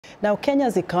Now,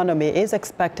 Kenya's economy is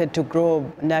expected to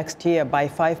grow next year by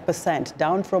 5%,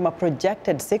 down from a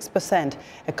projected 6%,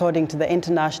 according to the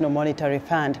International Monetary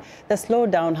Fund. The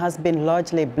slowdown has been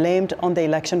largely blamed on the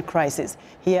election crisis.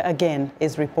 Here again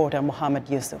is reporter Mohammed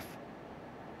Yusuf.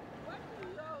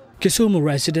 Kisumu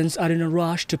residents are in a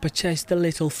rush to purchase the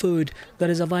little food that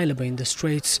is available in the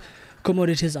streets.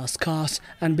 Commodities are scarce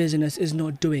and business is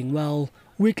not doing well.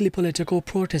 Weekly political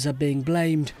protests are being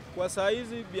blamed. There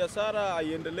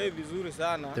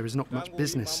is not much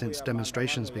business since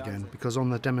demonstrations began, because on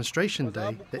the demonstration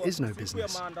day there is no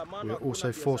business. We are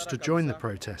also forced to join the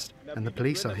protest, and the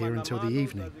police are here until the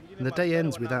evening, and the day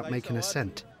ends without making a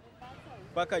cent.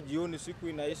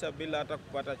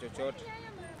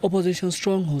 Opposition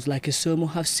strongholds like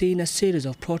Kisumu have seen a series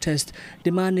of protests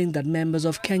demanding that members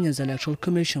of Kenya's Electoral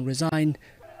Commission resign.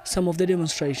 Some of the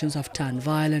demonstrations have turned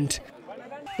violent.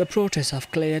 The protests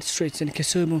have cleared streets in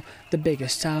Kisumu, the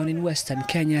biggest town in western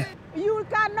Kenya. You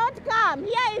cannot come.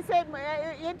 Here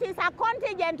it is a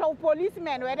contingent of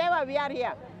policemen wherever we are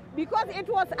here. Because it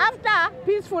was after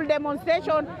peaceful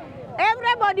demonstration,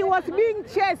 everybody was being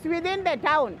chased within the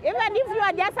town. Even if you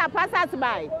are just a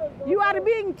passersby, you are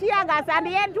being tear gas, and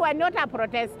yet you are not a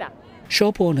protester.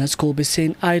 Shop owners could be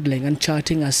seen idling and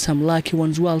chatting as some lucky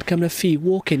ones welcomed a few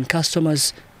walk-in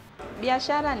customers.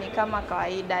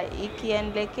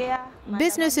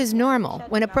 Business is normal.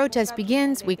 When a protest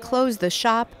begins, we close the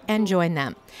shop and join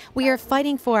them. We are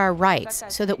fighting for our rights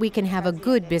so that we can have a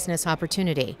good business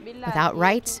opportunity. Without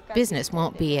rights, business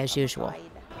won't be as usual.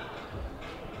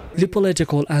 The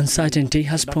political uncertainty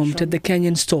has prompted the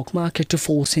Kenyan stock market to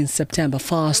fall since September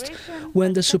 1st,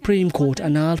 when the Supreme Court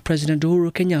annulled President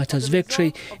Uhuru Kenyatta's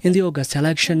victory in the August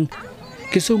election.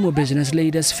 Kisumu business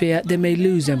leaders fear they may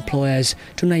lose employers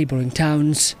to neighboring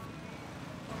towns.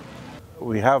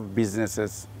 We have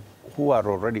businesses who are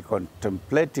already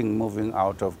contemplating moving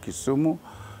out of Kisumu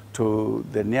to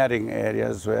the nearing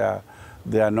areas where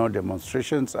there are no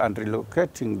demonstrations and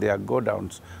relocating their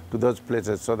godowns to those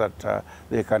places so that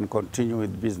they can continue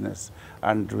with business.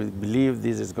 And we believe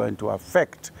this is going to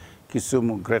affect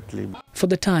Kisumu greatly. For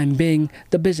the time being,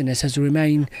 the businesses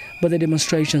remain, but the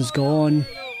demonstrations go on.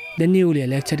 The newly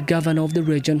elected governor of the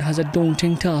region has a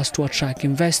daunting task to attract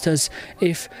investors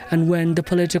if and when the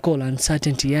political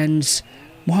uncertainty ends.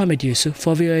 Mohammed Yusuf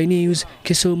for VOA News,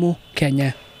 Kisumu,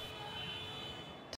 Kenya.